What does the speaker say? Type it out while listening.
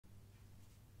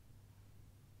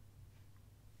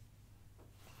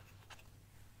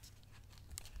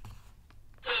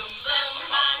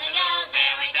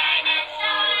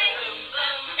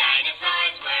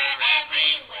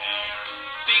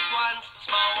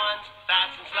ones,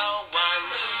 fast and slow ones.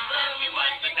 It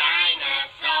was the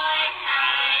dinosaur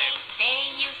time.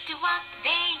 They used to walk,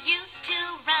 they used to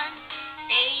run.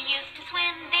 They used to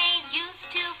swim, they used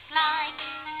to fly.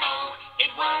 Oh,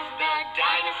 it was the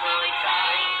dinosaur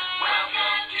time.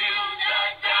 Welcome to the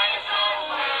dinosaur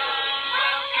world.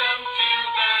 Welcome to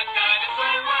the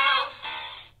dinosaur world.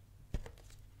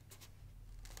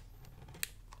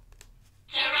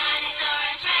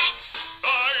 Tyrannosaurus Rex.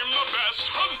 I'm the best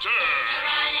hunter.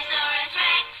 Tyrannosaurus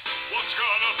Rex. What's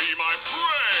gonna be my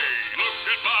prey? Look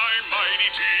at my mighty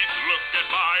teeth. Look at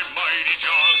my mighty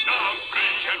jaws.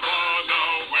 Nothing can run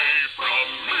away from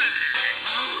me.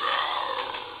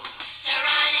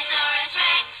 Tyrannosaurus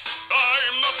Rex.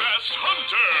 I'm the best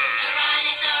hunter.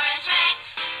 Tyrannosaurus Rex.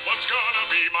 What's gonna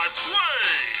be my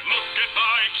prey? Look at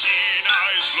my keen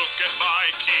eyes. Look at my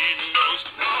keen nose.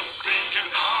 Nothing can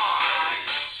hide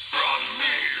from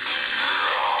me.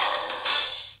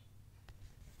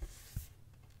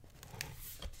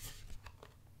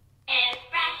 If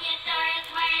Brachiosaurus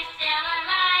were still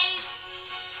alive.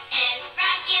 If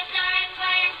Brachiosaurus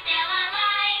were still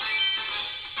alive.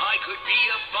 I could be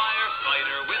a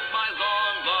firefighter with my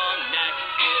long, long neck.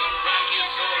 If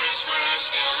Brachiosaurus were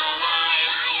still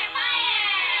alive. Fire,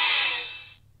 fire!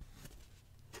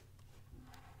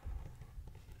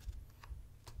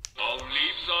 Oh,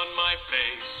 leaves on my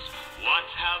face, what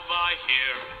have I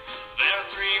here? There are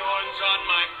 3 horns on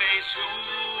my face, who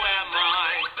am I?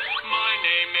 My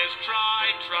name is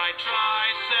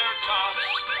Triceratops.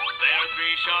 There are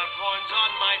 3 sharp horns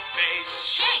on my face.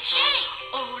 Shake, shake!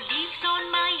 Oh, leaves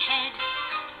on my head,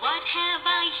 what have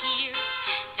I here?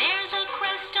 There's a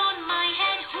crest on my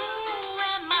head, who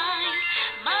am I?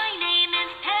 My name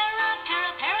is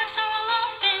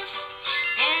Parasaurolophus.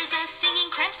 There's a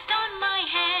singing crest on my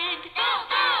head. Go,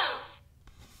 go!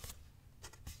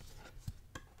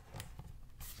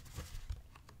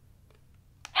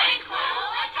 Anquo,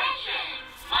 attention!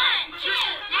 1, 2,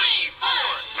 3, 4!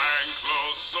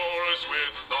 Ankylosaurus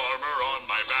with armor on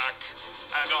my back.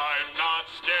 And I'm not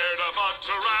scared of a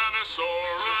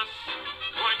Tyrannosaurus.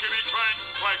 Clankety clank,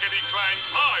 clankety clank,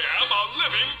 I am a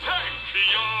living tank. The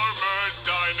armored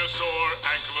dinosaur,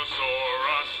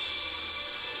 Ankylosaurus.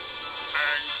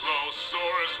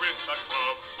 Ankylosaurus with a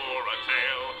club for a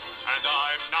tail. And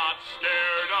I'm not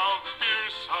scared of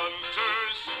fierce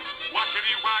hunters.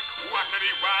 Whackety whack,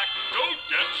 whackety whack, don't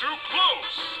get too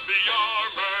close. The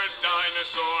armored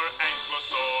dinosaur,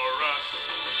 Ankylosaurus.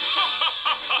 Ha ha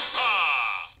ha ha ha!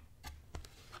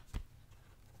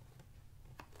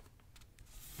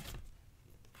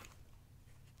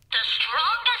 The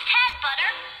strongest head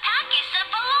butter,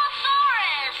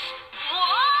 Pachycephalosaurus!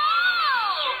 Whoa!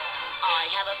 I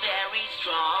have a very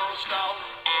strong skull,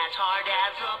 as hard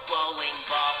as a bowling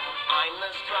ball. I'm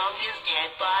the strongest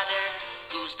head butter.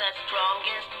 Who's the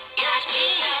strongest? It's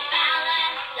me.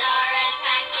 Pachycephalosaurus,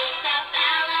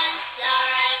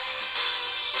 Pachycephalosaurus.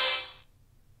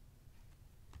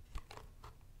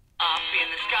 Up in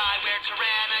the sky where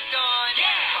Pteranodon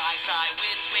flies high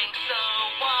with wings so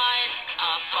wide.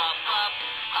 Up, up, up,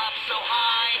 up so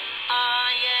high. I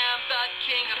am the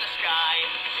king of the sky.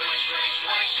 Swish, swish,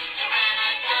 swish,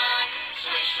 Pteranodon.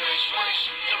 Swish, swish, swish,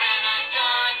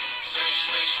 Pteranodon. Swish,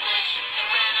 swish, swish,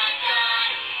 Pteranodon.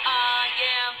 I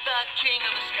am the king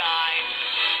of the sky.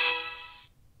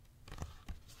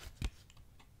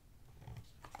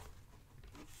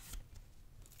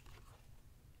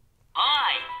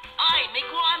 Hi, I'm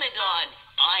Iguanodon.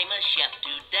 I'm a chef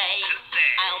today.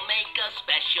 I'll make a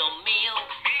special meal.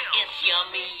 It's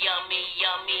yummy, yummy,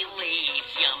 yummy leaves.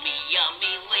 Yummy,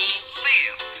 yummy leaves.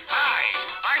 Hi,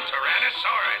 I'm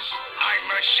Tyrannosaurus. I'm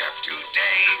a chef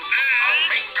today. I'll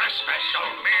make a special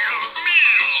meal.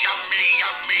 It's yummy,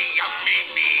 yummy,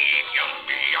 yummy meat.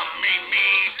 Yummy, yummy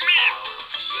meat.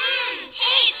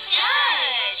 Tastes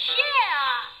good!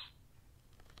 Yeah!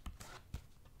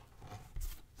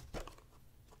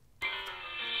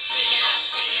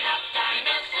 Dig it up,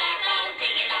 dinosaur bones.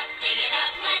 Dig it up,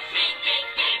 let's dig, dig,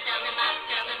 dig. Build 'em up,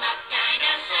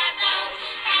 dinosaur bones.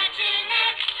 Head to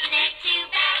neck to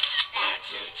back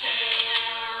to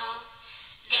tail.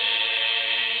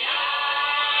 They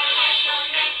are head bone,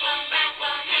 neck bone,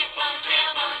 backbone, hip bone,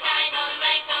 tailbone, thigh bone,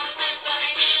 leg bone, foot bone,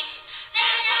 and teeth.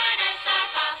 They're dinosaur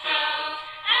fossils.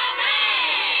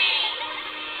 Hooray!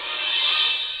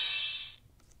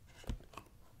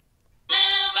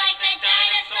 Move like the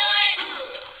dinosaur.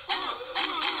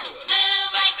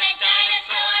 Move like the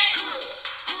dinosaur.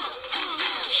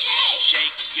 Shake.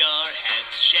 Shake your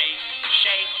heads, shake,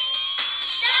 shake